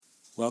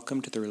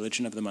Welcome to the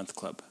Religion of the Month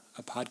Club,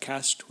 a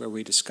podcast where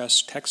we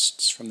discuss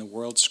texts from the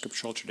world's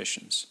scriptural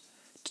traditions.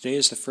 Today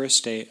is the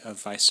first day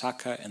of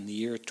Vaisakha in the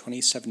year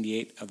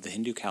 2078 of the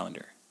Hindu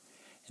calendar.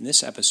 In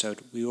this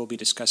episode, we will be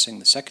discussing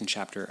the second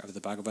chapter of the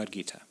Bhagavad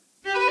Gita.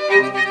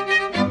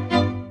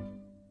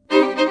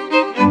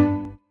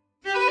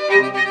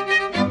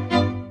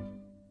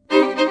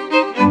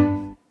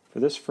 For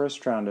this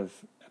first round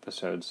of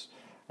episodes,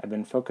 I've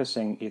been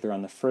focusing either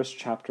on the first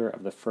chapter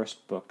of the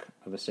first book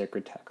of a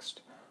sacred text,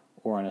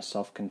 or on a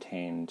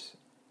self-contained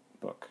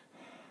book.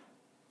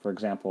 For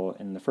example,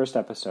 in the first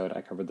episode,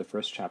 I covered the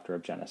first chapter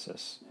of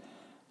Genesis.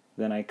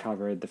 Then I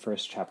covered the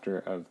first chapter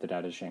of the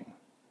Tao Te Ching.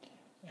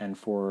 And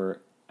for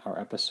our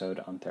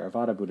episode on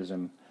Theravada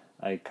Buddhism,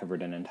 I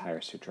covered an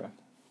entire sutra.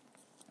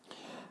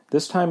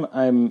 This time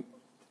I'm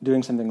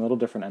doing something a little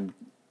different. I'm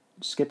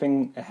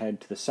skipping ahead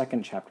to the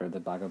second chapter of the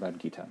Bhagavad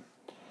Gita.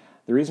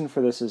 The reason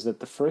for this is that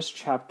the first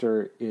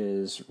chapter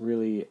is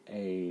really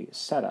a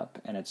setup,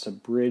 and it's a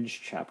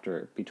bridge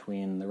chapter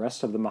between the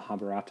rest of the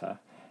Mahabharata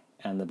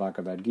and the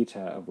Bhagavad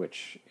Gita, of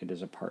which it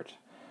is a part.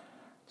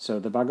 So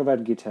the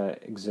Bhagavad Gita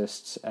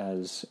exists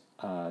as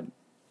a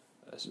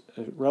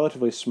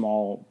relatively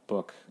small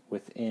book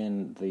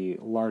within the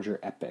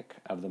larger epic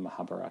of the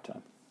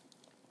Mahabharata.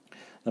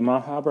 The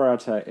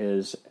Mahabharata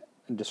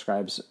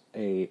describes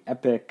a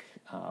epic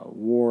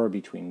war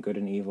between good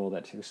and evil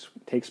that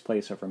takes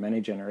place over many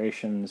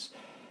generations,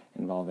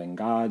 involving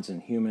gods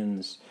and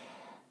humans,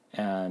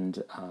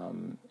 and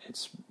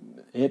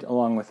it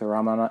along with the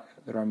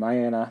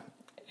Ramayana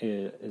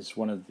is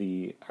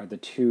are the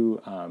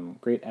two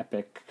great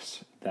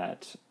epics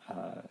that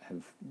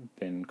have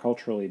been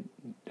culturally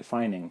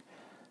defining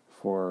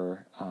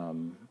for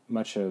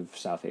much of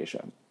South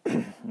Asia,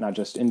 not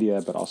just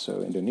India but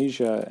also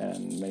Indonesia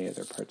and many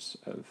other parts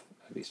of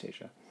East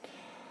Asia.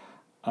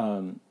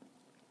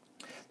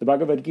 The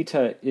Bhagavad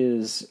Gita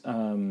is,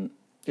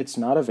 it's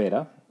not a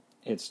Veda,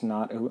 it's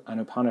not an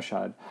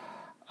Upanishad,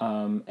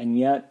 and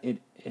yet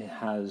it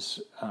has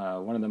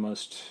one of the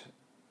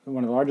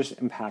largest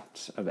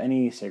impacts of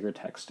any sacred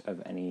text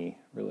of any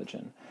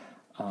religion.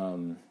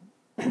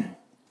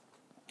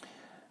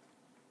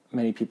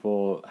 Many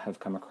people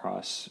have come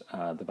across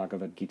the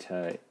Bhagavad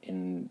Gita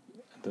in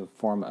the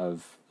form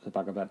of the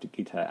Bhagavad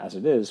Gita as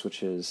it is,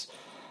 which is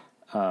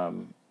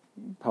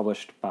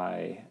published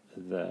by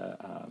the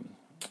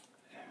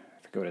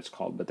I forget what it's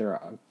called, but they're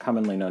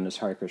commonly known as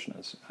Hare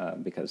Krishnas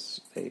because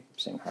they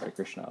sing Hare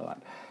Krishna a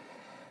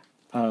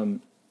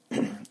lot.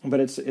 But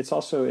it's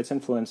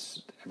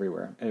influenced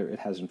everywhere. It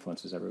has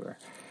influences everywhere.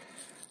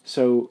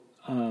 So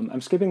I'm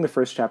skipping the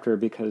first chapter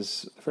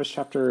because the first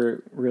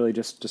chapter really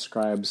just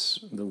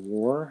describes the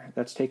war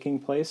that's taking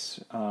place,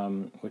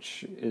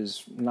 which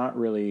is not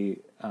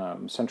really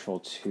central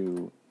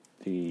to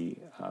the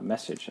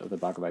message of the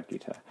Bhagavad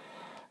Gita.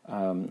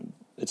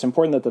 It's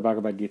important that the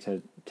Bhagavad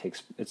Gita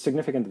it's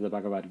significant that the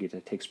Bhagavad Gita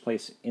takes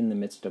place in the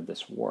midst of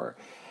this war.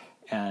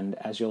 And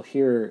as you'll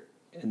hear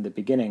in the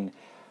beginning,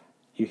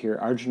 you hear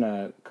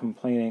Arjuna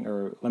complaining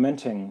or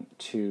lamenting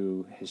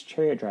to his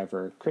chariot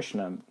driver,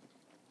 Krishna,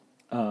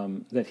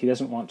 that he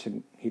doesn't want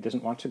to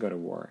go to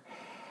war.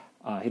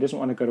 He doesn't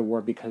want to go to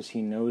war because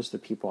he knows the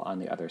people on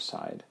the other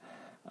side.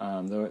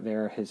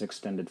 They're his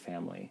extended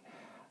family.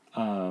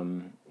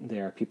 They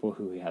are people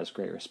who he has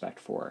great respect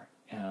for.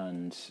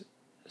 And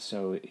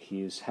so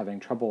he's having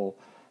trouble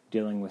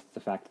dealing with the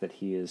fact that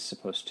he is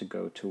supposed to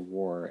go to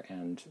war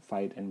and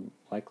fight and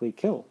likely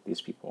kill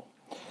these people.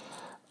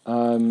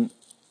 And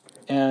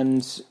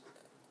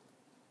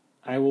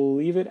I will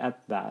leave it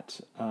at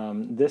that.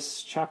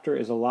 This chapter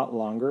is a lot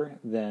longer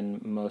than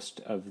most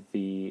of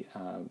the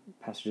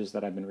passages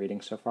that I've been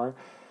reading so far,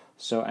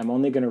 so I'm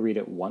only going to read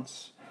it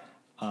once,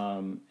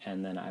 and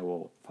then I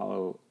will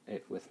follow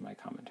it with my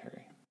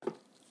commentary.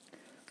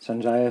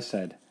 Sanjaya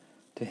said,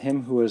 "To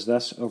him who was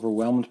thus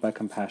overwhelmed by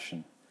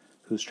compassion,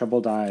 whose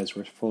troubled eyes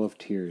were full of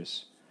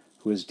tears,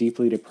 who was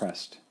deeply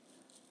depressed,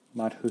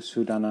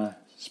 Madhusudana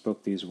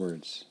spoke these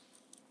words.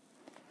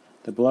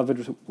 The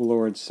beloved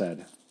Lord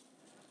said,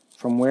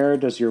 'From where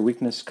does your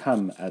weakness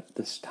come at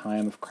this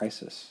time of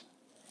crisis?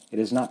 It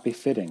is not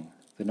befitting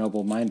the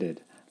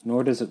noble-minded,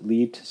 nor does it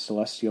lead to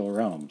celestial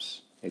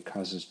realms. It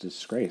causes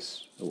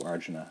disgrace, O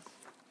Arjuna.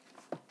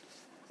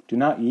 Do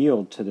not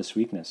yield to this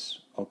weakness,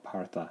 O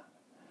Partha.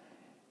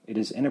 It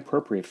is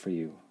inappropriate for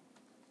you.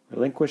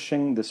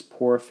 Relinquishing this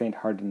poor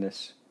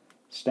faint-heartedness,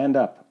 stand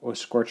up, O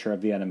scorcher of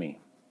the enemy.'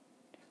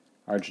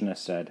 Arjuna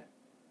said,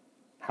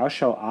 'How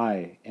shall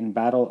I, in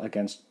battle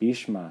against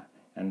Bhishma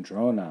and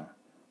Drona,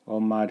 O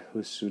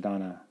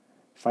Madhusudana,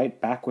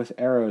 fight back with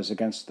arrows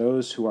against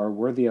those who are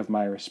worthy of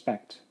my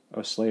respect,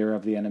 O slayer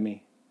of the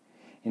enemy?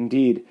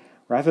 Indeed,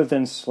 rather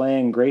than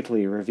slaying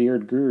greatly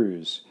revered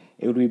gurus,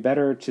 it would be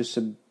better to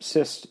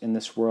subsist in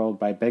this world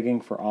by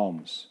begging for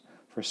alms.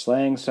 For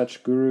slaying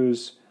such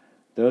gurus,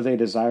 though they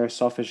desire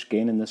selfish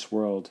gain in this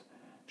world,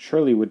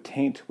 surely would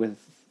taint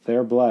with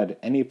their blood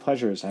any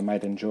pleasures I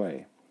might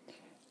enjoy.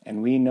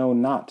 And we know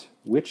not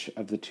which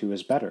of the two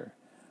is better,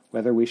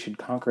 whether we should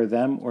conquer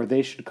them or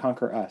they should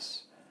conquer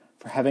us.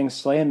 For having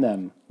slain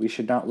them, we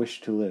should not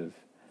wish to live.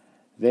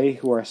 They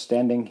who are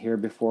standing here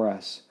before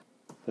us,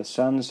 the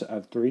sons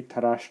of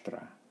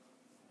Dhritarashtra.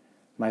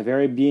 My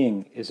very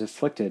being is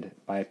afflicted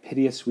by a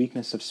piteous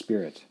weakness of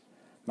spirit.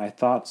 My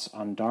thoughts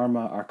on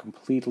Dharma are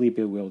completely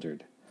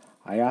bewildered.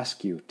 I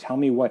ask you, tell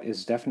me what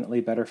is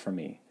definitely better for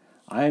me.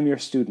 I am your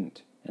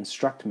student.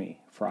 Instruct me,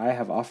 for I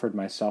have offered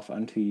myself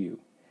unto you.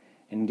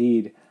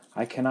 Indeed,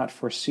 I cannot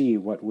foresee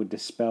what would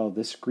dispel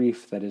this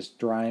grief that is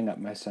drying up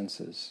my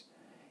senses.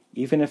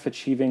 Even if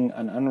achieving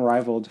an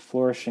unrivaled,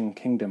 flourishing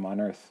kingdom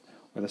on earth,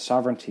 or the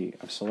sovereignty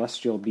of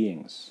celestial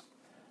beings.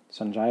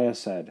 Sanjaya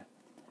said,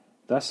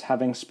 thus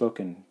having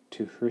spoken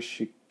to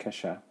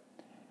Hrishikesha,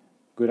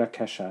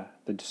 Gudakesha,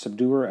 the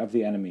subduer of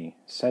the enemy,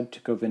 said to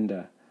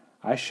Govinda,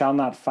 I shall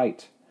not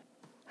fight.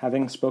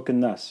 Having spoken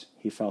thus,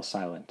 he fell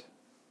silent.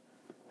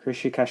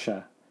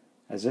 Hrishikesha,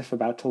 as if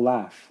about to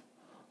laugh,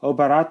 O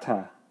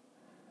Bharata!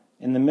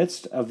 In the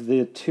midst of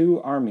the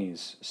two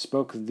armies,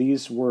 spoke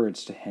these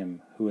words to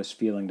him who was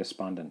feeling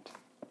despondent.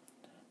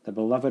 The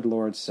beloved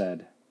Lord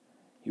said,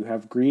 You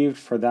have grieved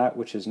for that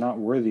which is not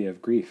worthy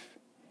of grief,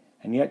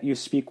 and yet you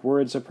speak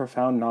words of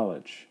profound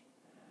knowledge.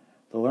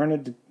 The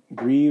learned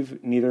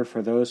grieve neither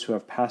for those who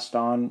have passed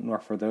on, nor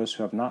for those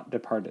who have not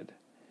departed.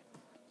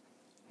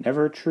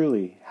 Never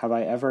truly have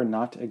I ever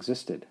not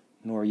existed,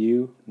 nor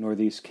you, nor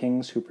these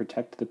kings who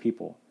protect the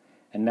people,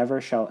 and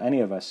never shall any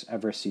of us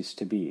ever cease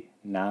to be,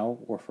 now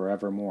or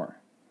forevermore.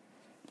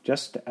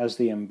 Just as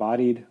the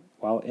embodied,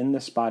 while in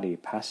this body,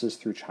 passes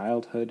through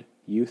childhood,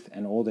 youth,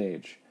 and old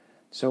age,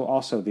 so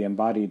also the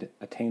embodied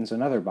attains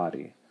another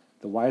body.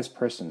 The wise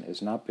person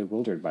is not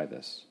bewildered by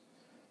this.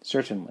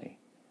 Certainly,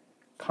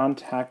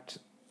 contact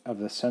of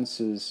the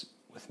senses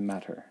with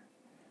matter,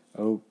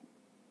 O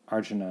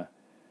Arjuna,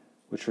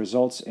 which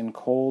results in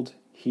cold,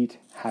 heat,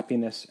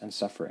 happiness, and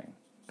suffering,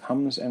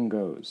 comes and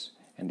goes,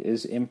 and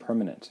is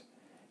impermanent.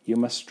 You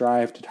must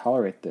strive to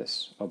tolerate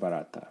this, O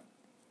Bharata.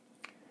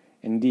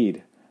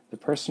 Indeed, the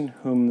person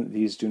whom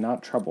these do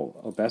not trouble,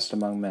 O best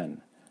among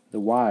men, the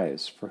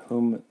wise, for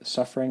whom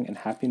suffering and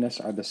happiness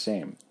are the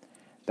same,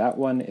 that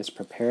one is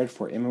prepared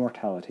for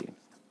immortality.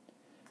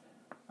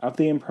 Of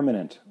the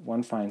impermanent,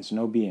 one finds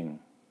no being,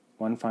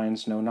 one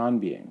finds no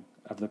non-being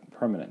of the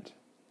permanent.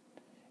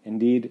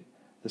 Indeed,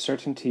 the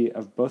certainty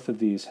of both of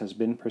these has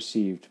been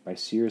perceived by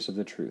seers of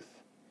the truth.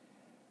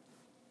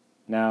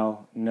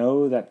 Now,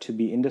 know that to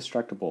be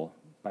indestructible,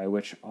 by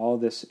which all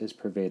this is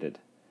pervaded,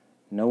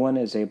 no one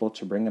is able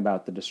to bring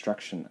about the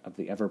destruction of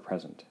the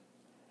ever-present.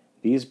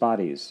 These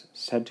bodies,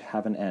 said to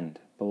have an end,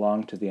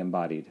 belong to the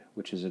embodied,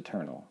 which is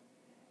eternal,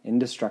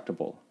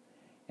 indestructible,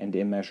 and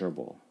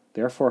immeasurable.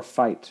 Therefore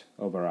fight,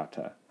 O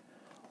Bharata.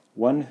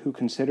 One who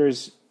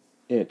considers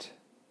it,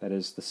 that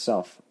is, the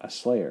self, a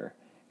slayer,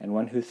 and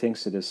one who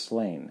thinks it is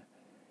slain.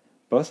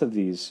 Both of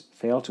these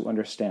fail to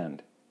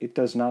understand. It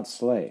does not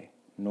slay,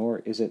 nor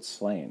is it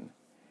slain.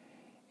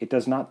 It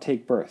does not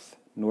take birth,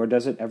 nor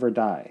does it ever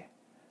die.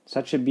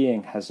 Such a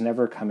being has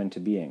never come into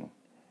being,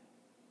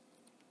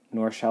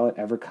 nor shall it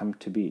ever come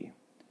to be.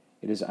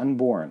 It is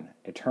unborn,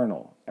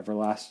 eternal,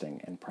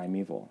 everlasting, and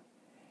primeval.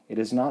 It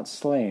is not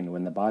slain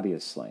when the body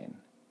is slain.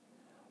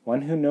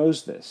 One who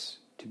knows this,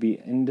 to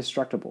be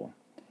indestructible,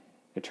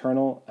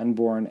 eternal,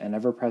 unborn, and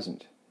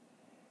ever-present,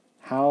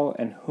 how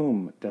and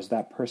whom does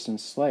that person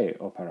slay,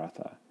 O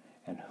Bharata,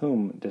 and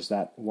whom does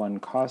that one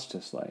cause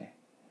to slay?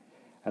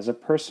 As a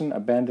person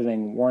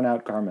abandoning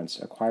worn-out garments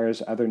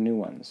acquires other new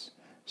ones,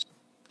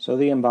 so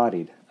the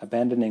embodied,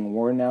 abandoning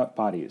worn-out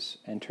bodies,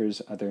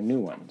 enters other new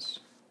ones.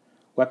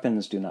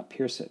 Weapons do not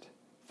pierce it,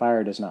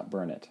 fire does not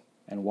burn it,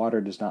 and water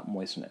does not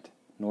moisten it,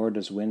 nor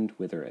does wind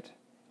wither it.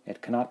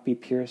 It cannot be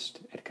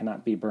pierced, it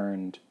cannot be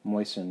burned,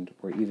 moistened,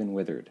 or even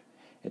withered.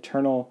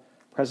 Eternal,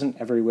 present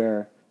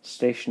everywhere,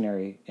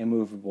 stationary,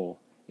 immovable,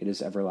 it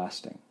is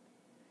everlasting.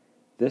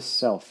 This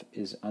self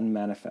is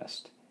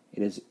unmanifest,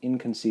 it is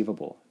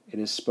inconceivable, it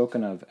is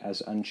spoken of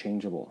as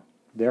unchangeable.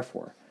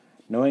 Therefore,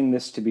 knowing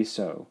this to be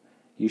so,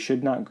 you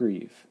should not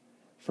grieve.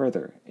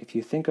 Further, if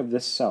you think of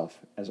this self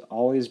as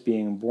always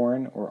being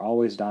born or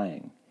always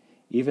dying,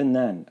 even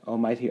then, O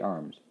mighty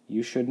arms,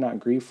 you should not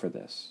grieve for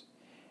this.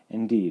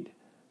 Indeed,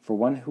 for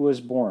one who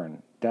is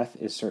born, death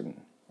is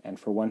certain, and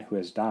for one who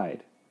has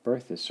died,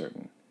 birth is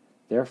certain.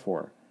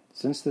 Therefore,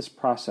 since this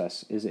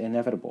process is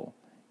inevitable,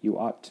 you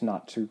ought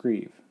not to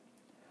grieve.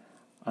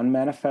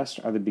 Unmanifest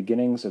are the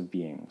beginnings of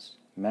beings,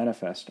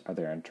 manifest are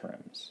their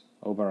interims,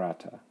 O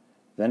Bharata.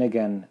 Then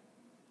again,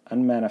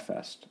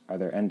 unmanifest are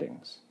their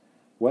endings.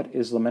 What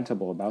is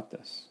lamentable about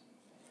this?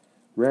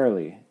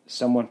 Rarely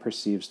someone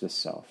perceives this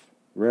self,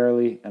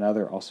 rarely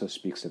another also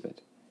speaks of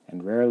it,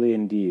 and rarely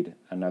indeed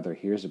another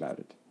hears about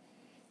it.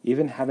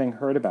 Even having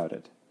heard about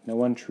it, no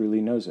one truly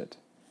knows it.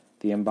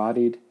 The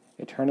embodied,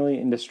 eternally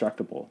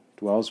indestructible,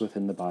 dwells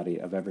within the body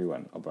of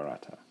everyone, O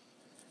Bharata.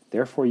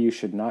 Therefore you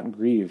should not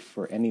grieve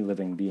for any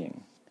living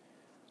being.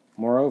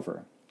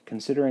 Moreover,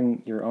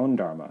 considering your own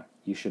dharma,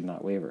 you should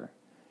not waver.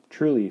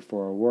 Truly,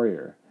 for a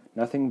warrior,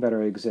 nothing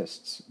better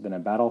exists than a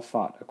battle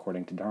fought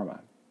according to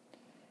dharma.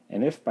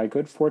 And if by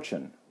good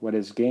fortune what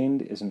is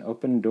gained is an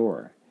open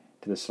door,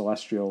 to the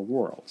celestial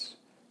worlds.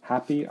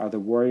 Happy are the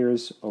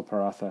warriors, O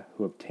Paratha,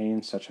 who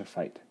obtain such a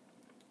fight.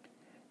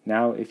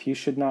 Now, if you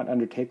should not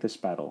undertake this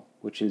battle,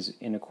 which is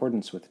in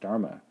accordance with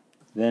Dharma,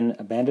 then,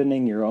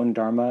 abandoning your own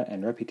Dharma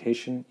and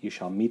reputation, you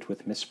shall meet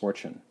with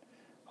misfortune.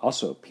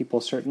 Also, people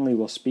certainly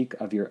will speak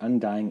of your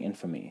undying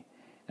infamy,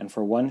 and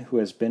for one who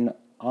has been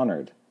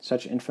honored,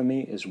 such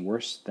infamy is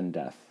worse than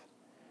death.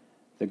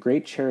 The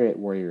great chariot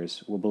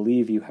warriors will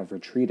believe you have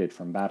retreated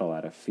from battle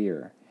out of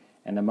fear,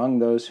 and among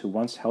those who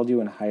once held you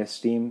in high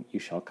esteem you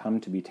shall come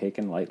to be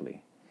taken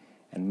lightly,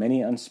 and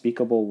many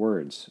unspeakable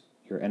words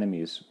your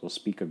enemies will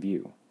speak of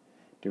you,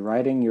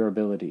 deriding your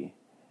ability.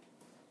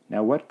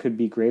 Now what could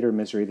be greater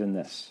misery than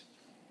this?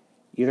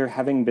 Either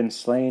having been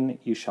slain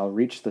you shall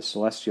reach the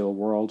celestial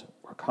world,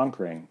 or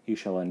conquering you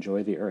shall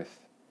enjoy the earth.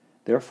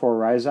 Therefore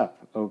rise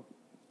up, O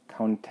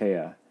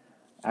Kaunteya,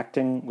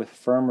 acting with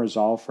firm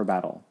resolve for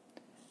battle,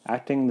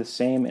 acting the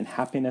same in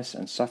happiness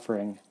and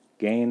suffering,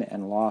 gain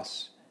and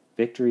loss,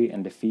 victory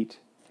and defeat,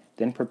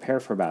 then prepare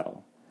for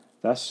battle.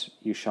 Thus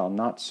you shall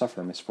not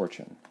suffer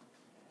misfortune.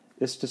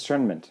 This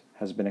discernment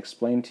has been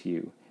explained to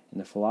you in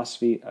the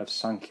philosophy of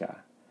Sankhya.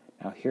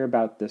 Now hear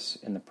about this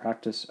in the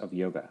practice of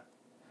yoga.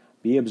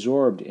 Be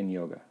absorbed in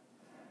yoga,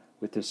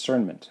 with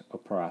discernment, O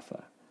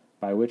Paratha,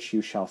 by which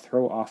you shall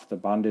throw off the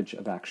bondage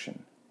of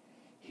action.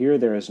 Here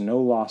there is no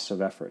loss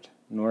of effort,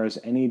 nor is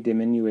any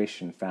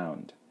diminution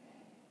found.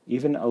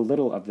 Even a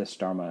little of this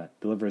Dharma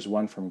delivers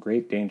one from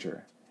great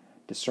danger.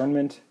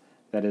 Discernment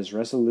that is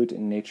resolute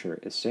in nature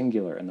is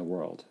singular in the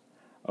world.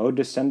 O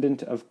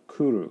descendant of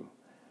Kuru,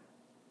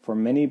 for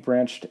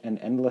many-branched and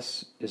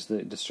endless is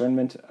the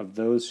discernment of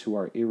those who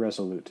are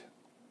irresolute.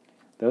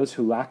 Those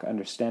who lack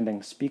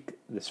understanding speak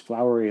this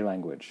flowery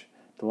language,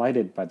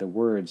 delighted by the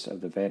words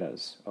of the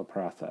Vedas, O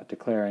Paratha,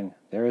 declaring,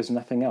 "There is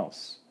nothing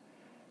else."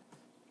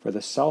 For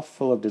the self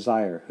full of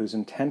desire, whose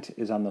intent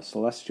is on the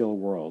celestial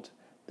world,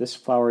 this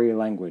flowery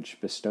language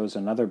bestows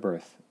another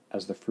birth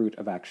as the fruit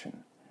of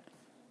action.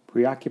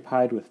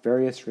 Preoccupied with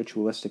various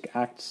ritualistic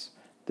acts,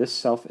 this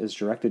self is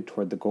directed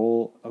toward the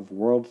goal of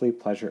worldly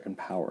pleasure and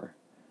power.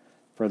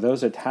 For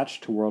those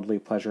attached to worldly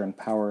pleasure and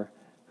power,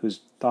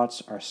 whose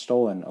thoughts are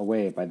stolen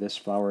away by this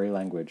flowery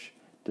language,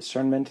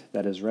 discernment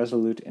that is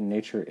resolute in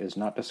nature is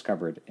not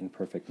discovered in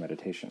perfect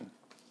meditation.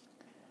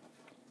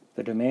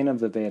 The domain of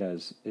the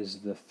Vedas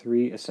is the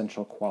three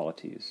essential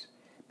qualities.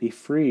 Be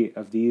free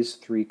of these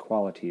three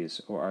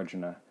qualities, O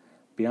Arjuna,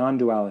 beyond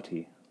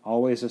duality,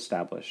 always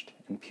established,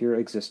 in pure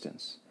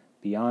existence,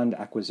 beyond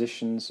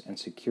acquisitions and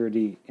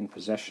security in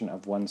possession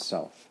of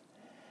oneself.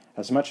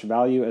 As much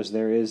value as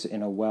there is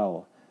in a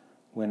well,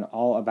 when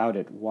all about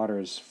it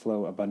waters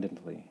flow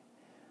abundantly.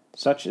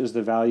 Such is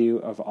the value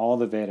of all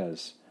the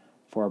Vedas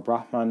for a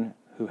Brahman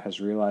who has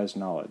realized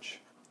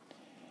knowledge.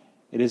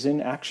 It is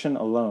in action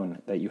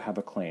alone that you have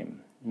a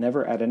claim,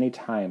 never at any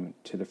time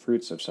to the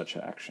fruits of such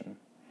action.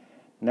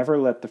 Never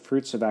let the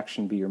fruits of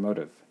action be your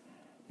motive.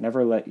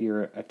 Never let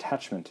your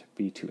attachment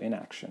be to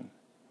inaction.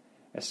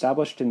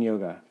 Established in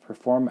yoga,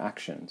 perform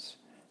actions,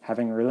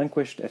 having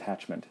relinquished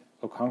attachment,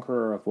 O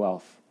conqueror of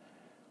wealth,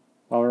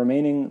 while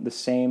remaining the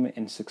same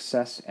in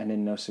success and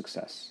in no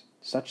success.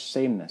 Such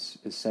sameness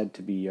is said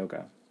to be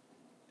yoga.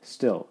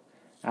 Still,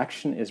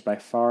 action is by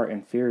far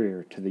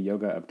inferior to the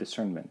yoga of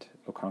discernment,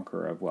 O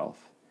conqueror of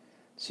wealth.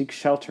 Seek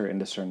shelter in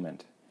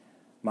discernment.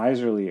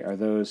 Miserly are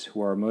those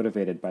who are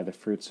motivated by the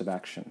fruits of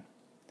action.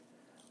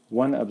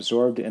 One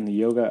absorbed in the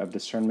yoga of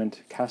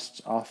discernment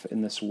casts off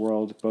in this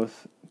world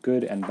both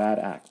good and bad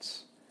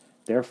acts.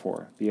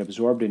 Therefore, be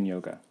absorbed in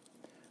yoga,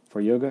 for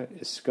yoga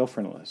is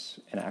skillfulness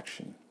in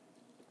action.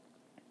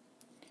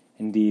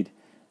 Indeed,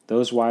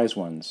 those wise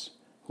ones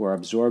who are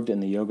absorbed in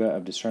the yoga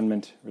of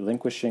discernment,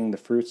 relinquishing the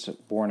fruits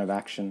born of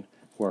action,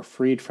 who are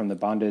freed from the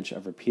bondage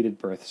of repeated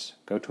births,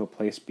 go to a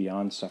place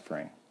beyond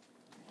suffering.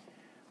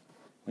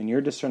 When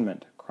your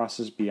discernment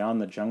crosses beyond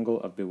the jungle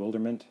of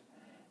bewilderment,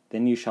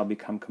 then you shall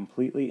become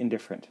completely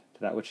indifferent to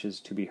that which is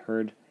to be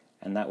heard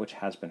and that which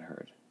has been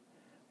heard.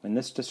 When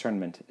this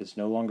discernment is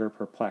no longer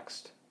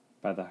perplexed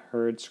by the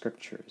heard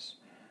scriptures,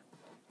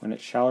 when it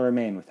shall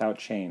remain without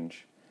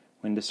change,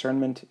 when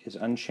discernment is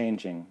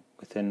unchanging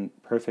within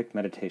perfect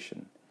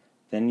meditation,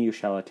 then you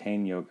shall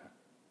attain yoga.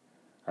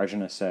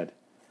 Arjuna said,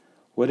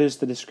 "What is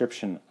the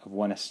description of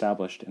one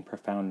established in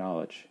profound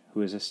knowledge,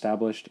 who is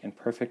established in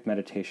perfect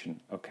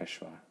meditation, O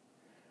Keshva?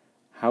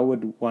 How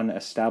would one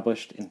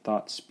established in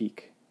thought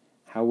speak?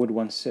 How would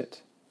one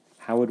sit?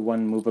 How would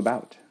one move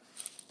about?"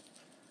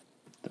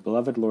 The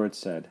beloved Lord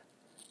said,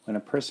 "When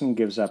a person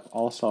gives up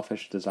all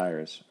selfish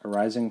desires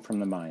arising from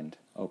the mind,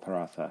 O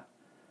Paratha,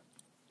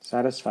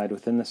 satisfied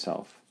within the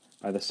self,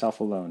 by the self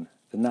alone,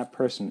 then that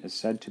person is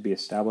said to be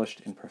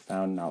established in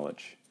profound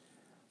knowledge.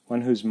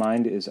 One whose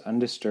mind is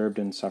undisturbed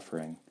in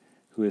suffering,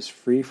 who is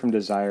free from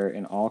desire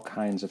in all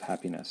kinds of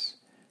happiness,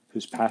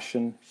 whose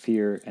passion,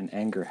 fear, and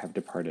anger have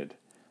departed.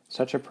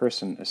 Such a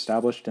person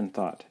established in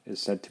thought is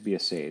said to be a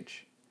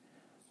sage.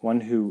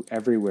 One who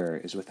everywhere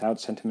is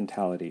without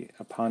sentimentality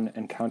upon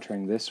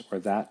encountering this or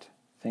that,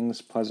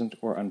 things pleasant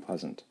or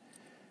unpleasant,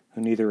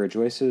 who neither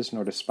rejoices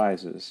nor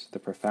despises, the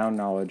profound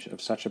knowledge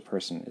of such a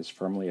person is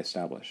firmly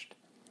established.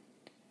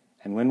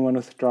 And when one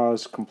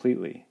withdraws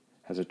completely,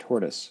 as a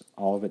tortoise,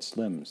 all of its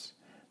limbs,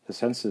 the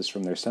senses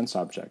from their sense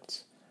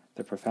objects,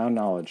 the profound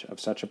knowledge of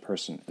such a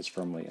person is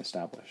firmly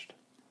established.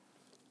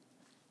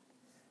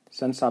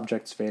 Sense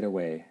objects fade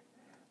away,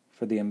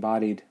 for the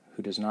embodied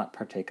who does not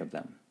partake of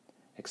them,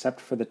 except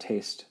for the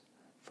taste.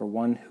 For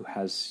one who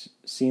has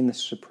seen the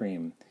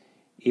Supreme,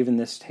 even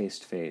this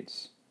taste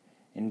fades.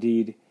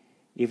 Indeed,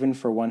 even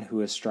for one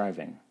who is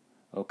striving,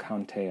 O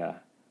Kaunteya,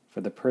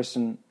 for the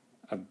person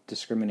of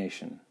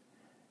discrimination,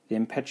 the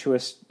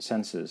impetuous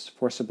senses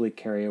forcibly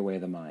carry away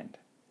the mind.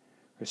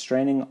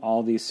 Restraining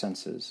all these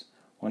senses,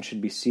 one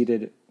should be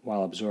seated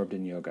while absorbed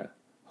in yoga,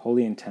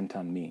 wholly intent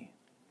on me.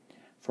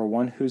 For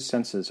one whose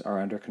senses are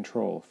under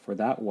control, for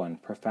that one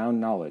profound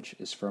knowledge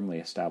is firmly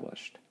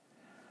established.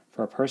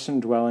 For a person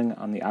dwelling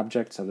on the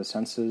objects of the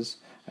senses,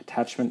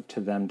 attachment to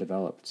them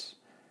develops.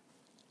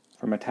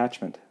 From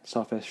attachment,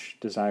 selfish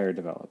desire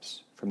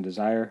develops. From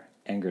desire,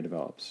 anger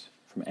develops.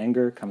 From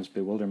anger comes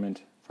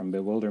bewilderment. From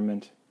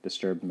bewilderment,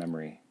 disturbed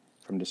memory.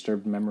 From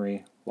disturbed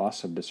memory,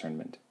 loss of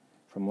discernment.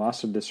 From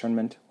loss of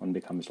discernment, one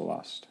becomes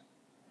lost.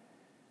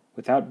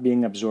 Without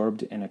being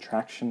absorbed in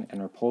attraction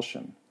and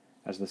repulsion,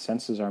 as the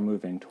senses are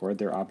moving toward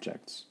their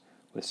objects,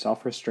 with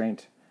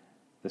self-restraint,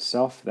 the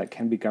self that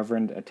can be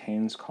governed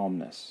attains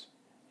calmness.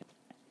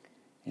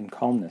 In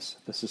calmness,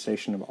 the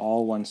cessation of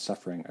all one's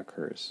suffering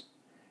occurs.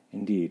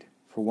 Indeed,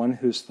 for one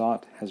whose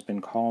thought has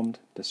been calmed,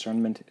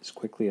 discernment is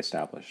quickly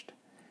established.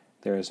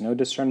 There is no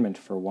discernment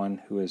for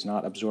one who is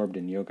not absorbed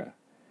in yoga.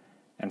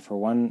 And for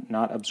one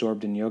not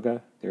absorbed in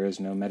yoga, there is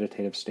no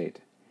meditative state.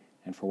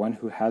 And for one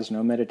who has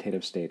no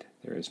meditative state,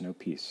 there is no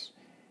peace.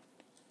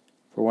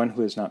 For one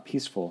who is not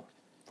peaceful,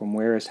 from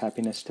where is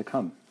happiness to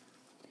come?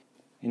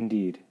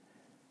 Indeed,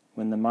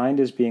 when the mind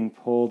is being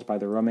pulled by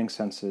the roaming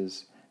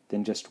senses,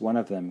 then just one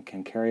of them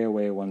can carry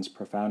away one's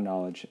profound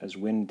knowledge as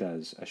wind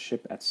does a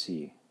ship at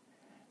sea.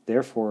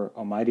 Therefore,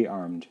 O mighty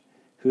armed,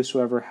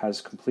 whosoever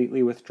has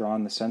completely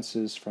withdrawn the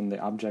senses from the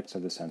objects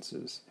of the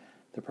senses,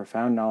 the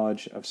profound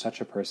knowledge of such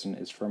a person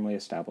is firmly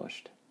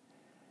established.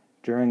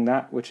 During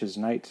that which is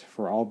night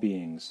for all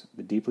beings,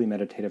 the deeply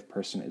meditative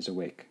person is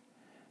awake.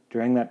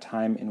 During that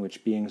time in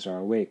which beings are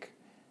awake,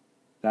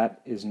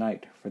 that is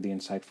night for the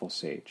insightful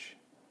sage.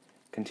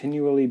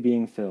 Continually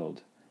being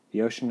filled,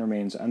 the ocean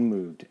remains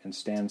unmoved and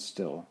stands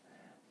still,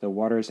 though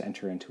waters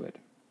enter into it.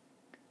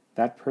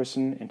 That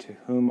person into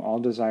whom all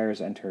desires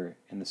enter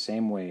in the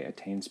same way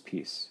attains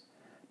peace,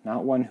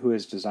 not one who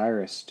is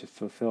desirous to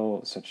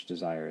fulfill such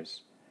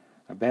desires.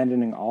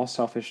 Abandoning all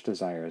selfish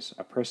desires,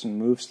 a person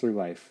moves through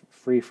life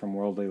free from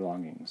worldly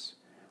longings,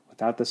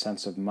 without the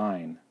sense of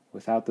mine,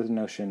 without the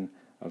notion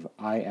of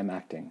I am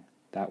acting.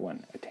 That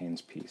one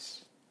attains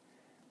peace.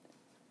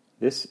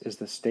 This is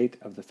the state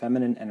of the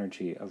feminine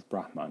energy of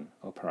Brahman,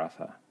 O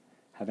Paratha,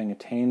 having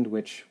attained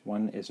which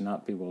one is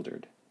not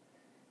bewildered.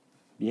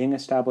 Being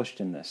established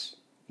in this,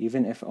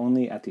 even if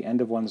only at the end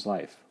of one's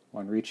life,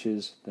 one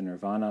reaches the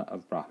nirvana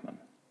of Brahman.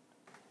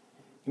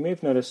 You may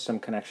have noticed some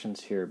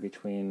connections here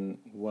between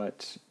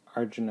what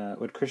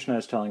Krishna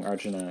is telling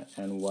Arjuna,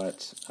 and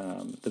what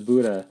the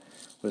Buddha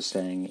was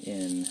saying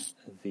in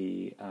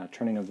the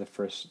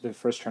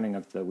first turning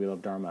of the Wheel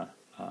of Dharma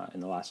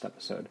in the last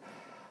episode.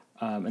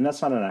 And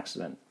that's not an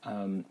accident.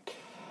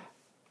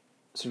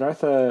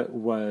 Siddhartha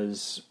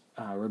was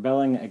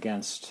rebelling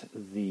against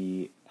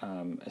the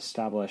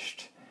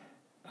established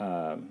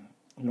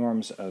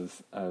norms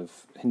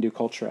of Hindu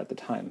culture at the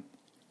time.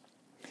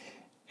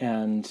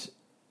 And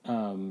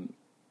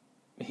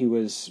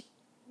his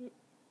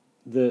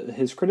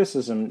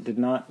criticism did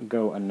not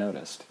go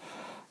unnoticed.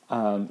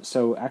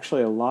 So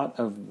actually a lot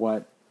of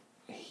what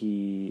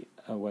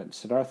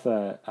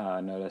Siddhartha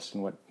noticed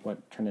and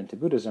what turned into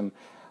Buddhism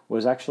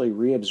was actually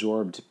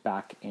reabsorbed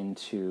back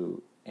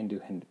into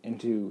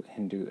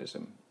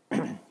Hinduism.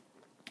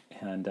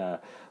 And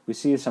we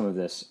see some of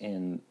this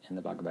in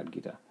the Bhagavad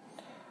Gita.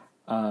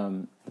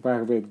 The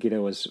Bhagavad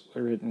Gita was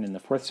written in the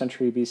 4th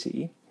century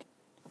BCE.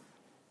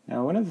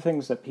 Now, one of the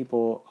things that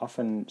people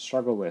often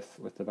struggle with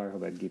the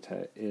Bhagavad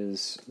Gita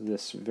is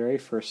this very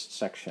first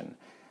section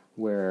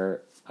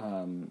where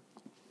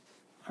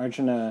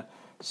Arjuna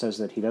says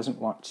that he doesn't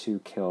want to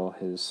kill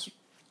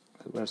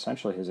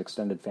essentially his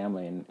extended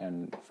family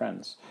and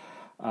friends.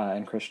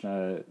 And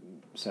Krishna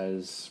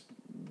says,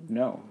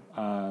 no,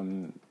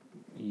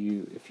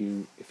 if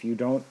you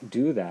don't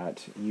do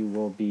that, you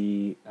will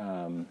be,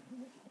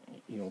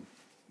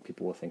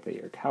 people will think that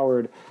you're a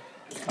coward.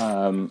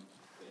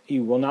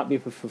 You will not be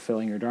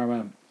fulfilling your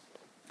dharma.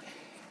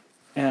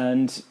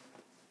 And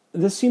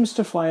this seems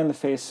to fly in the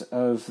face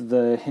of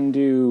the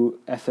Hindu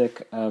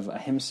ethic of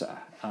ahimsa,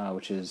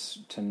 which is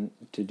to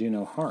do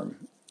no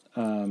harm.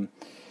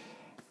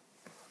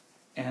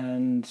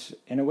 And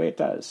in a way it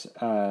does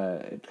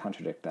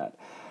contradict that.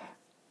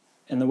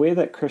 And the way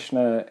that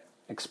Krishna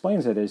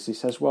explains it is he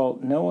says, well,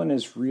 no one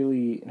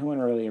really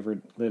ever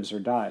lives or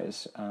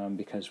dies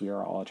because we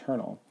are all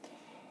eternal.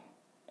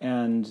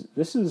 And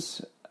this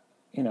is,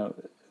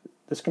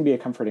 this can be a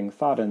comforting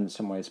thought in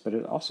some ways, but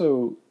it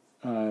also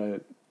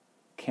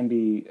can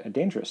be a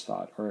dangerous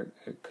thought, or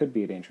it could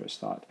be a dangerous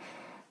thought.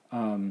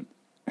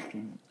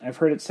 I've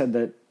heard it said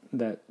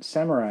that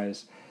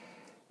samurais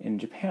in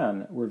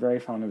Japan were very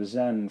fond of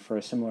Zen for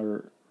a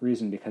similar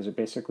reason, because it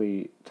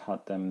basically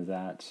taught them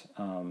that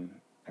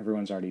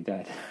everyone's already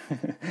dead.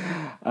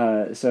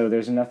 So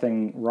there's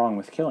nothing wrong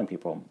with killing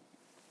people.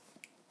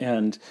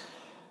 And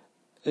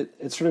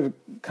it sort of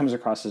comes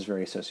across as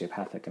very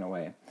sociopathic in a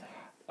way.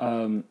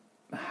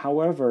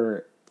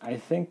 However, I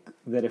think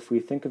that if we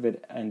think of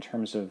it in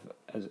terms of,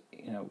 as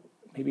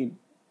maybe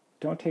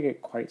don't take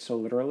it quite so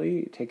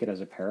literally, take it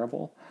as a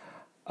parable.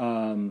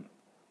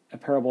 A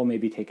parable may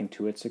be taken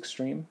to its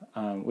extreme,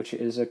 which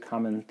is a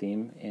common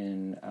theme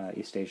in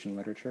East Asian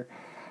literature.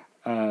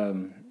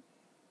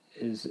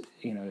 Is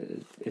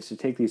to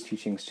take these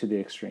teachings to the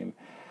extreme.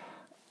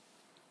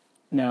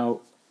 Now,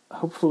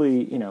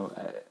 hopefully,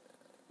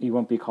 you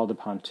won't be called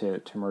upon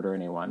to murder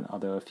anyone,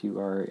 although if you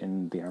are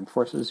in the armed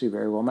forces, you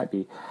very well might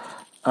be.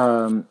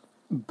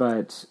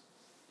 But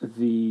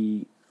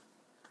the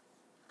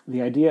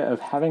idea of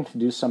having to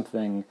do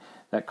something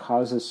that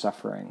causes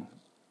suffering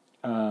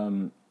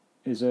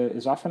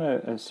is often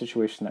a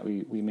situation that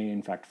we may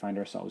in fact find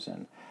ourselves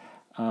in.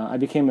 I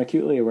became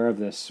acutely aware of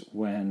this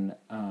when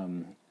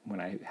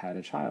I had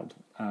a child,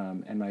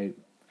 and I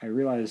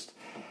realized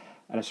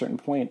at a certain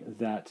point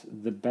that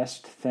the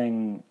best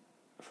thing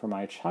for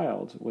my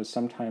child was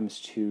sometimes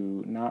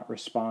to not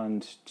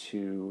respond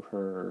to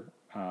her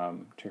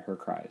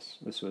cries.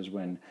 This was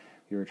when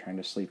we were trying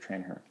to sleep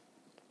train her.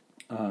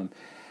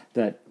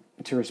 That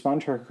to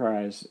respond to her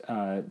cries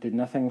did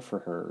nothing for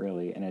her,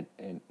 really, and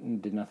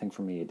it did nothing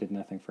for me. It did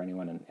nothing for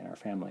anyone in our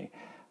family.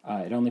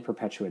 It only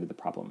perpetuated the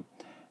problem,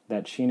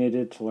 that she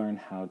needed to learn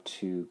how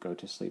to go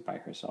to sleep by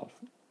herself.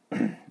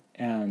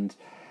 And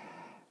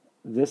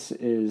this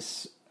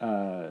is,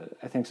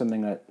 I think,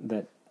 something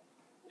that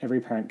every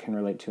parent can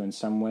relate to in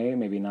some way,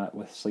 maybe not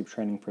with sleep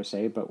training per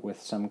se, but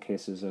with some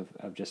cases of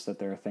just that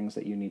there are things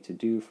that you need to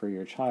do for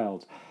your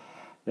child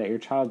that your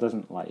child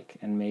doesn't like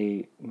and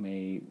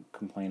may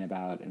complain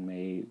about and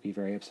may be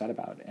very upset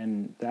about.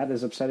 And that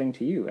is upsetting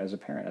to you as a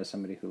parent, as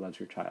somebody who loves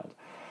your child.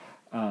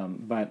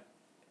 But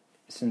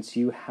since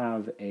you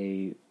have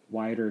a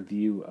wider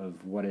view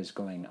of what is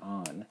going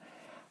on,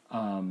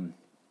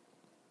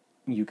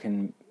 you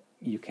can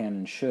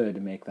and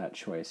should make that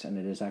choice, and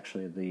it is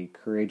actually the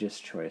courageous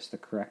choice, the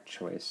correct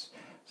choice,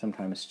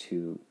 sometimes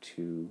to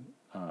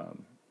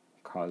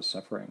cause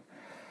suffering.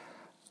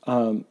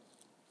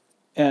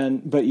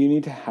 But you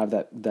need to have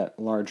that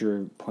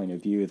larger point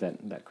of view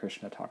that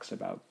Krishna talks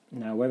about.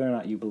 Now, whether or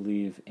not you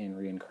believe in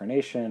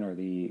reincarnation or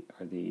the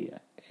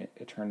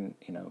eternal,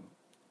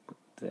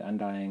 the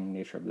undying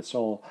nature of the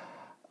soul,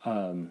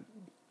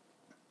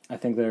 I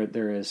think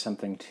there is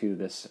something to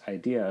this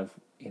idea of,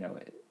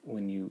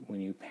 when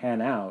you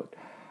pan out,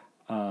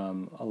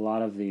 a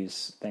lot of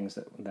these things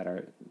that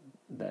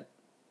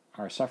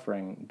are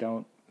suffering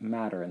don't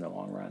matter in the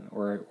long run,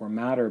 or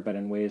matter, but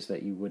in ways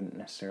that you wouldn't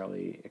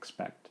necessarily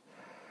expect.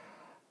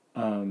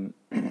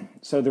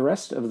 So the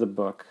rest of the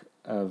book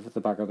of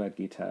the Bhagavad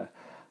Gita,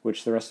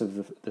 which the rest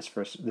of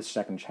this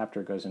second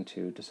chapter goes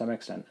into to some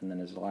extent, and then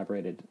is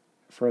elaborated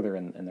further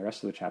in the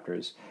rest of the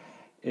chapters,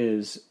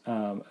 is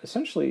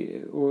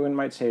essentially, one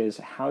might say, is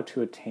how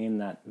to attain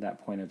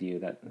that point of view,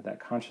 that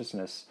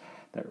consciousness,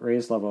 that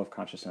raised level of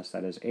consciousness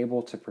that is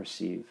able to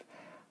perceive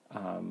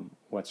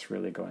what's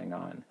really going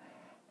on,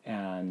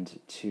 and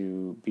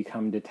to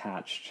become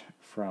detached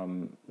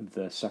from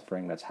the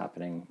suffering that's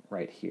happening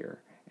right here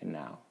and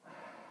now.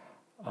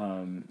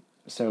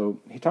 So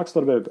he talks a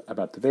little bit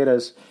about the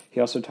Vedas. He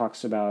also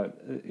talks about,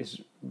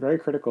 is very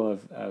critical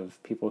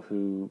of people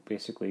who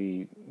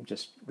basically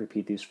just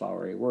repeat these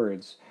flowery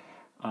words,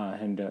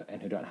 and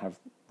who don't have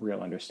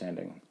real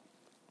understanding.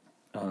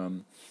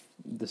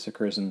 This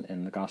occurs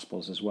in the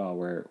Gospels as well,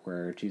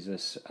 where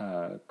Jesus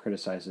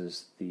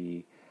criticizes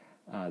the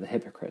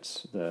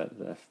hypocrites, I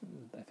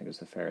think it was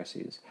the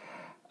Pharisees,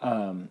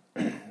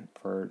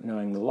 for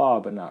knowing the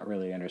law but not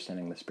really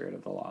understanding the spirit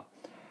of the law.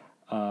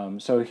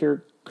 So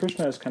here,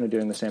 Krishna is kind of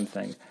doing the same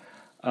thing.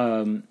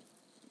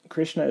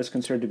 Krishna is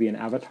considered to be an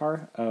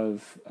avatar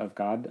of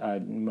God.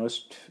 In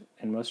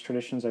most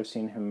traditions, I've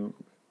seen him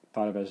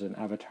thought of as an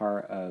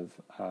avatar of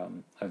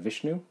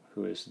Vishnu,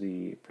 who is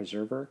the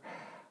preserver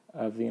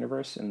of the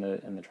universe in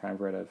the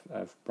triumvirate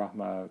of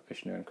Brahma,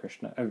 Vishnu, and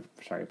Krishna.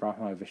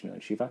 Brahma, Vishnu,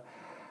 and Shiva.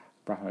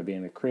 Brahma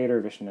being the creator,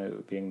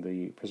 Vishnu being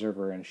the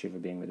preserver, and Shiva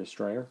being the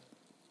destroyer.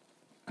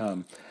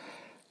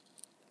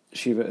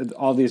 Shiva,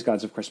 all these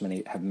gods, of course,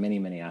 have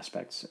many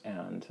aspects,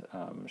 and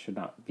should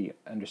not be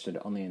understood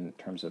only in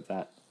terms of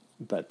that.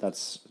 But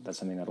that's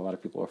something that a lot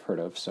of people have heard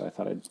of, so I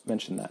thought I'd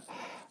mention that.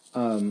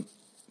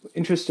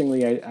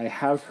 Interestingly, I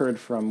have heard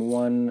from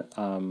one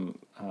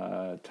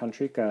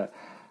tantrika,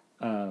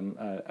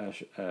 a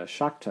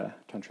Shakta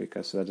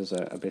tantrika, so that is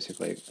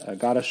basically a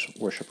goddess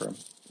worshiper,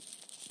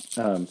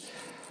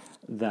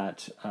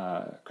 that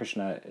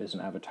Krishna is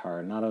an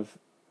avatar not of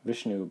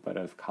Vishnu but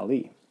of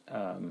Kali.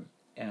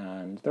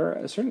 And there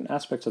are certain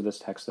aspects of this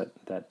text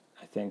that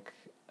I think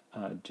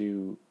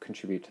do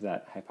contribute to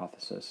that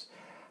hypothesis.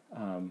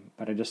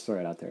 But I just throw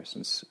it out there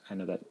since I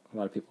know that a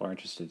lot of people are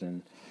interested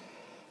in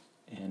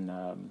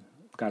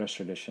goddess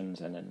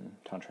traditions and in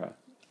Tantra.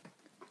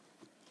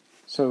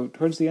 So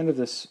towards the end of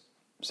this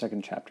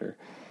second chapter,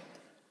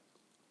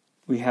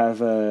 we have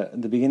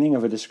the beginning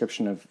of a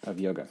description of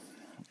yoga.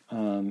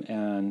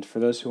 And for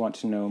those who want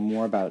to know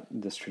more about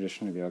this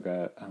tradition of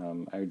yoga,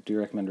 I do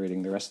recommend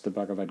reading the rest of the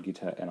Bhagavad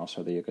Gita and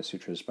also the Yoga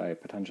Sutras by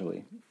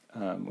Patanjali,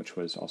 which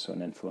was also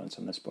an influence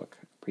on this book,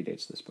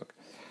 predates this book.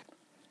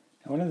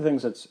 And one of the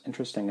things that's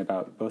interesting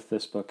about both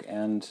this book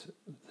and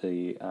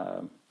the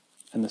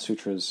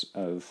sutras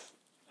of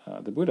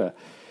the Buddha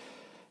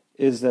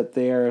is that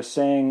they're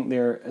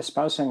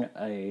espousing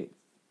a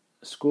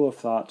school of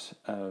thought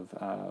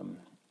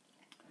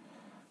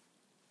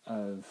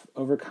of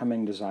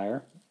overcoming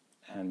desire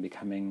and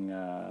becoming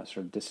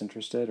sort of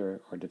disinterested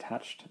or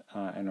detached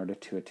in order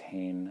to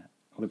attain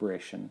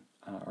liberation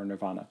or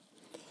nirvana.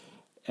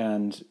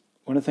 And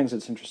one of the things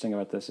that's interesting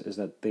about this is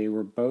that they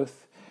were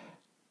both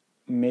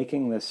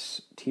making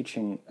this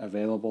teaching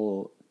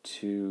available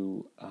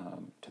to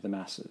the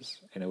masses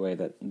in a way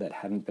that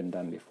hadn't been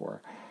done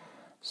before.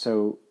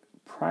 So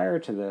prior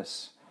to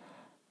this,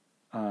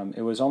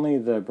 it was only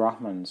the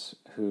Brahmins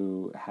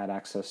who had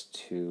access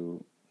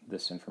to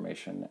this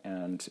information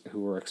and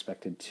who were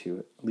expected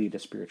to lead a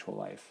spiritual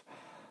life.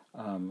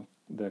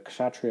 The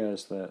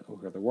Kshatriyas,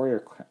 who are the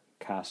warrior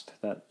caste,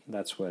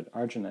 that's what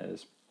Arjuna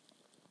is.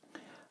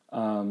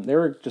 They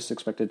were just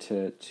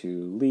expected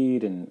to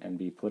lead and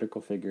be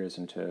political figures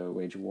and to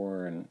wage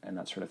war and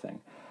that sort of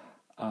thing.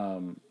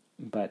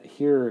 But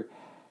here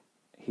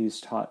he's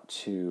taught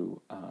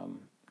to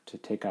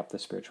take up the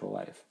spiritual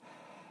life.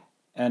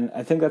 And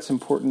I think that's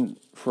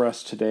important for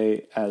us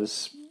today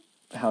as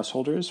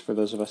householders, for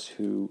those of us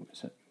who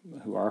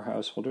are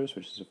householders,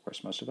 which is of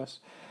course most of us.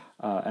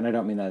 And I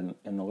don't mean that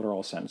in the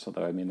literal sense,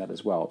 although I mean that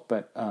as well.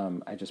 But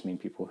I just mean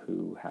people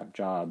who have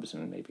jobs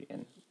and maybe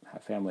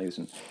have families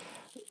and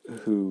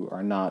who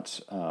are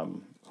not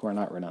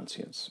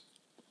renunciants.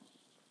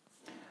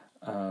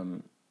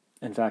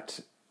 In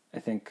fact, I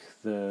think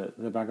the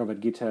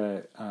Bhagavad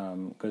Gita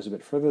goes a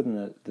bit further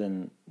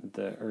than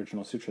the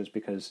original sutras,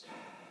 because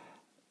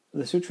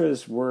the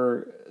sutras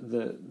were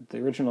the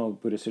original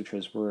Buddha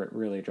sutras were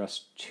really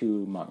addressed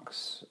to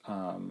monks.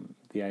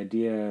 The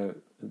idea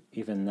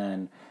even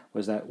then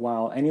was that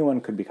while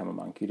anyone could become a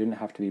monk, you didn't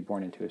have to be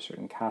born into a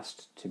certain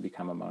caste to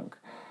become a monk.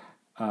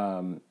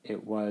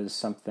 It was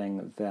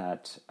something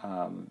that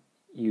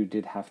you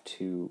did have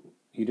to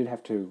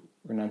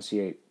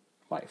renunciate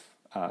life,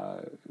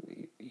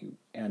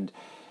 and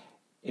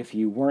if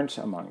you weren't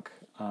a monk,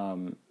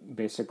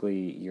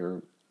 basically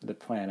the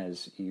plan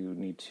is you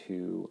need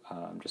to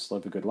just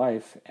live a good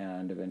life,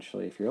 and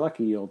eventually, if you're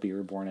lucky, you'll be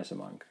reborn as a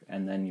monk,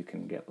 and then you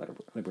can get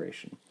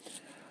liberation.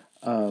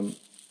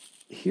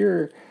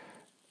 Here,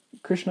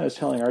 Krishna is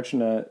telling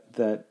Arjuna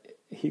that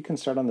he can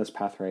start on this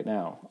path right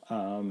now,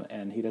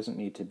 and he doesn't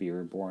need to be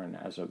reborn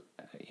as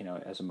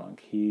a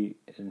monk.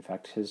 In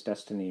fact, his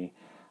destiny,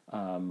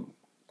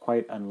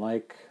 quite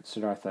unlike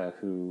Siddhartha,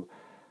 who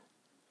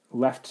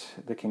left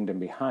the kingdom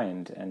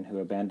behind and who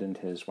abandoned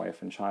his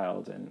wife and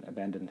child and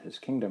abandoned his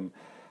kingdom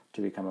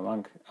to become a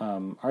monk,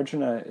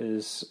 Arjuna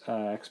is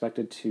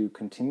expected to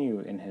continue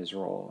in his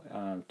role,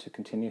 to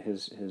continue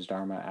his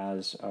dharma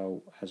as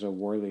a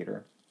war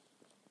leader,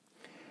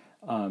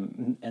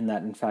 and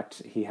that in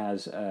fact he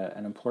has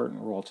an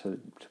important role to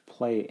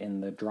play in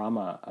the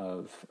drama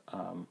of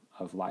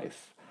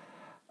life.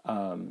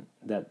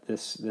 That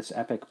this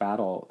epic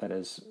battle that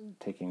is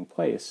taking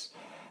place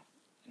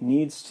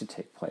needs to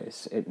take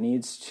place. It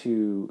needs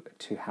to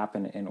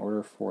happen in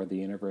order for the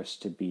universe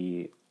to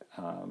be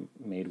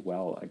made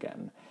well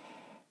again.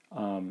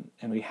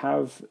 And we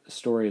have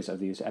stories of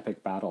these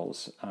epic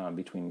battles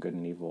between good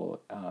and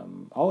evil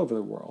all over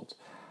the world.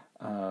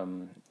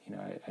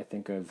 I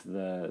think of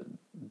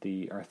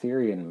the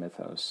Arthurian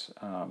mythos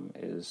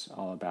is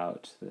all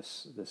about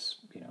this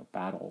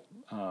battle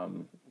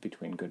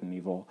between good and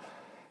evil,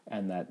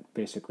 and that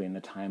basically in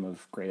the time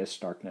of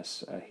greatest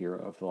darkness, a hero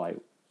of the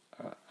light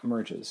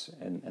emerges.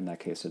 And in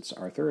that case, it's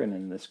Arthur, and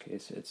in this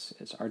case,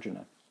 it's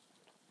Arjuna.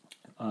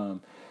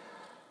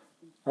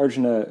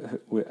 Arjuna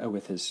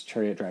with his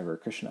chariot driver,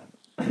 Krishna.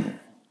 I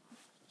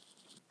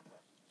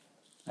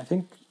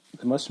think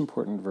the most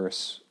important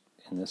verse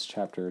in this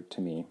chapter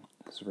to me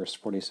is verse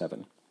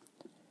 47.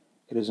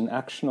 It is in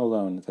action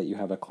alone that you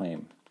have a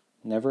claim,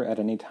 never at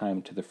any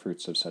time to the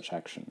fruits of such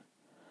action.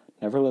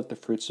 Never let the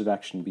fruits of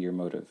action be your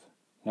motive.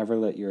 Never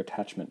let your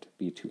attachment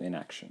be to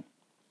inaction.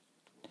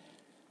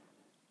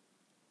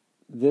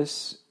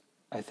 This,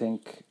 I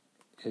think,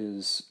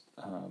 is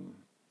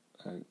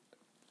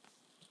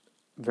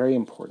very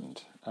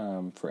important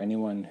for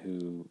anyone,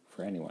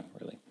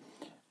 really.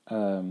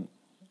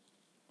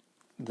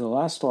 The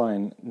last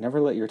line, never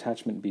let your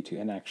attachment be to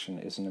inaction,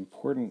 is an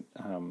important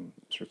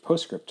sort of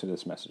postscript to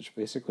this message,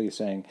 basically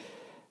saying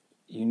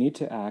you need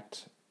to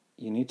act,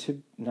 you need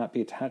to not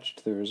be attached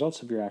to the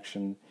results of your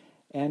action,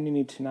 and you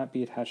need to not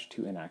be attached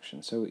to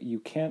inaction. So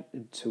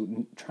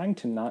trying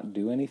to not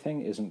do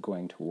anything isn't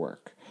going to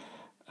work.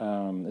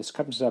 This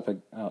comes up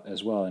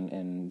as well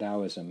in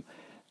Taoism,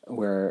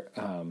 where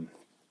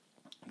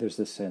there's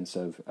this sense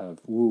of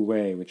wu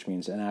wei, which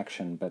means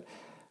inaction, but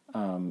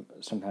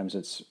sometimes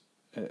it's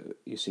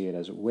you see it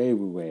as wei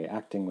wu wei,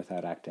 acting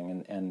without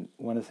acting. And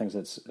one of the things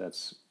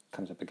that's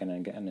comes up again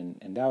and again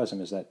in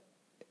Taoism is that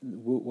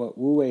what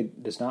wu wei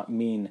does not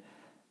mean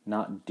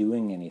not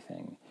doing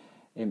anything.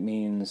 It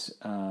means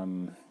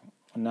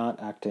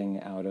not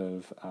acting out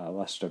of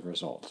lust of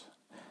result.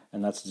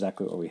 And that's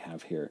exactly what we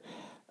have here.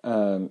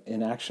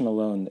 In action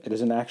alone, it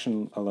is in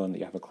action alone that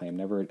you have a claim,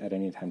 never at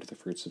any time to the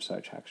fruits of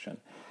such action.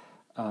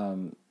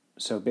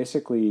 So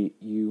basically,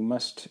 you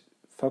must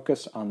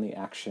focus on the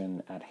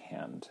action at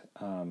hand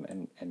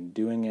and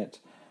doing it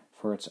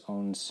for its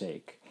own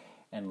sake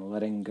and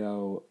letting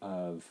go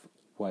of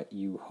what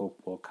you hope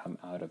will come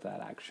out of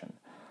that action.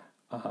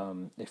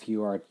 If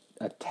you are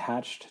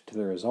attached to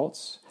the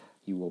results,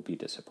 you will be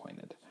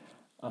disappointed.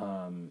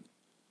 And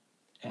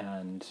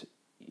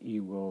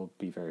you will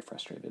be very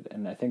frustrated.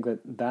 And I think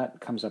that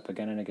comes up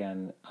again and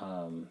again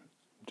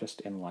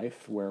just in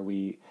life, where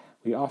we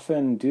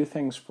often do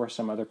things for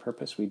some other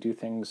purpose. We do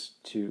things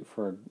to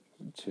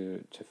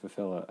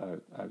fulfill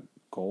a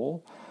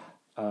goal.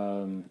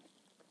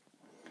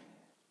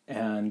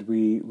 And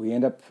we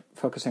end up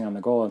focusing on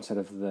the goal instead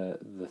of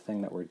the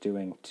thing that we're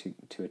doing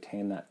to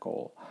attain that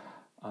goal.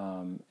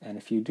 And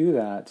if you do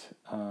that,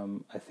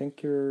 I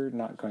think you're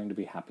not going to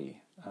be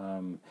happy.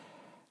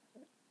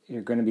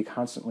 You're going to be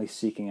constantly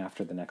seeking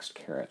after the next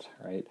carrot,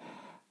 right?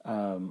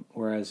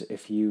 Whereas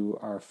if you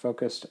are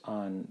focused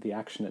on the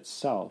action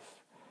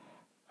itself,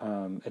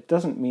 it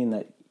doesn't mean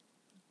that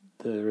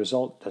the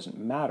result doesn't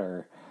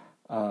matter,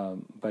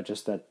 but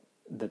just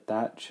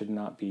that should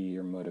not be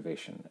your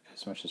motivation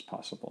as much as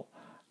possible.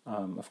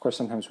 Of course,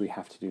 sometimes we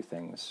have to do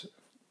things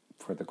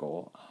for the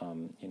goal.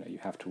 You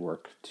have to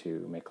work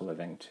to make a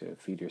living, to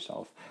feed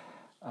yourself.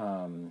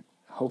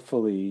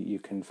 Hopefully you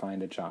can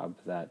find a job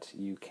that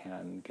you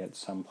can get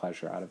some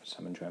pleasure out of,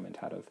 some enjoyment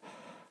out of.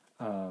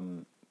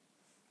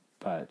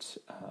 But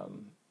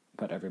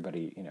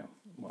everybody,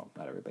 well,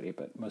 not everybody,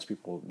 but most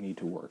people need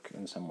to work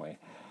in some way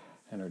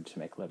in order to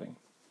make a living.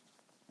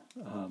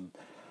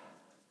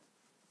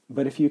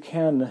 But if you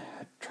can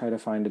try to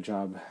find a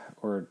job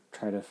or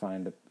try to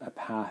find a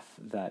path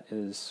that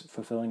is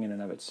fulfilling in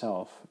and of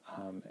itself,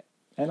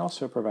 and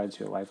also provides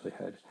you a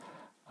livelihood,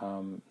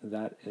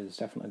 that is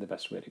definitely the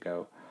best way to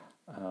go.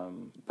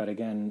 But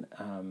again,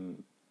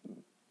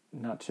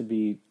 not to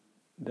be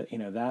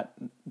that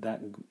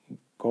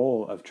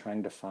goal of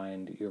trying to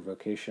find your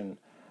vocation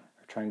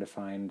or trying to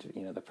find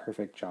the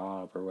perfect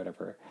job or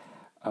whatever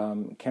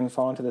can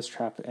fall into this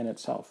trap in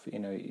itself.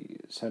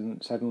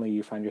 Suddenly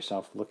you find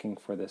yourself looking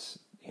for this,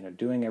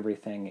 doing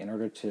everything in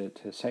order to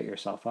set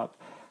yourself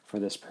up for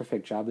this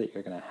perfect job that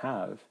you're going to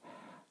have.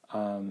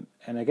 And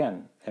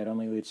again, it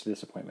only leads to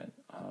disappointment.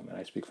 And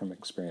I speak from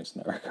experience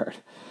in that regard.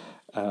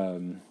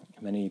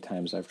 Many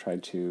times I've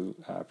tried to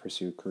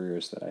pursue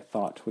careers that I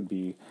thought would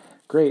be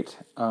great,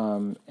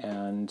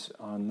 and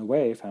on the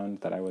way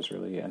found that I was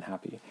really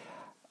unhappy.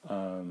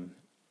 And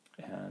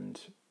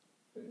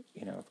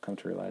I've come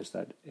to realize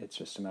that it's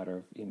just a matter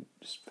of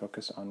just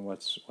focus on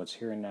what's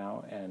here and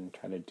now, and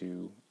try to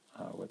do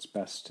what's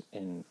best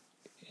in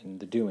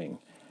the doing,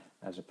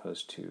 as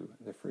opposed to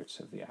the fruits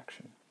of the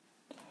action.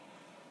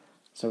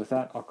 So with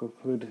that, I'll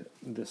conclude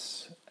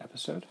this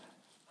episode.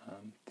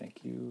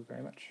 Thank you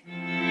very much.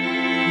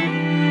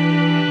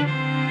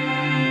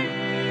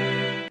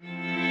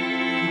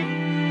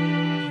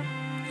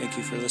 Thank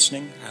you for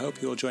listening. I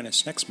hope you will join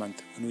us next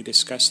month when we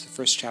discuss the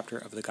first chapter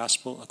of the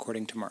Gospel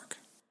according to Mark.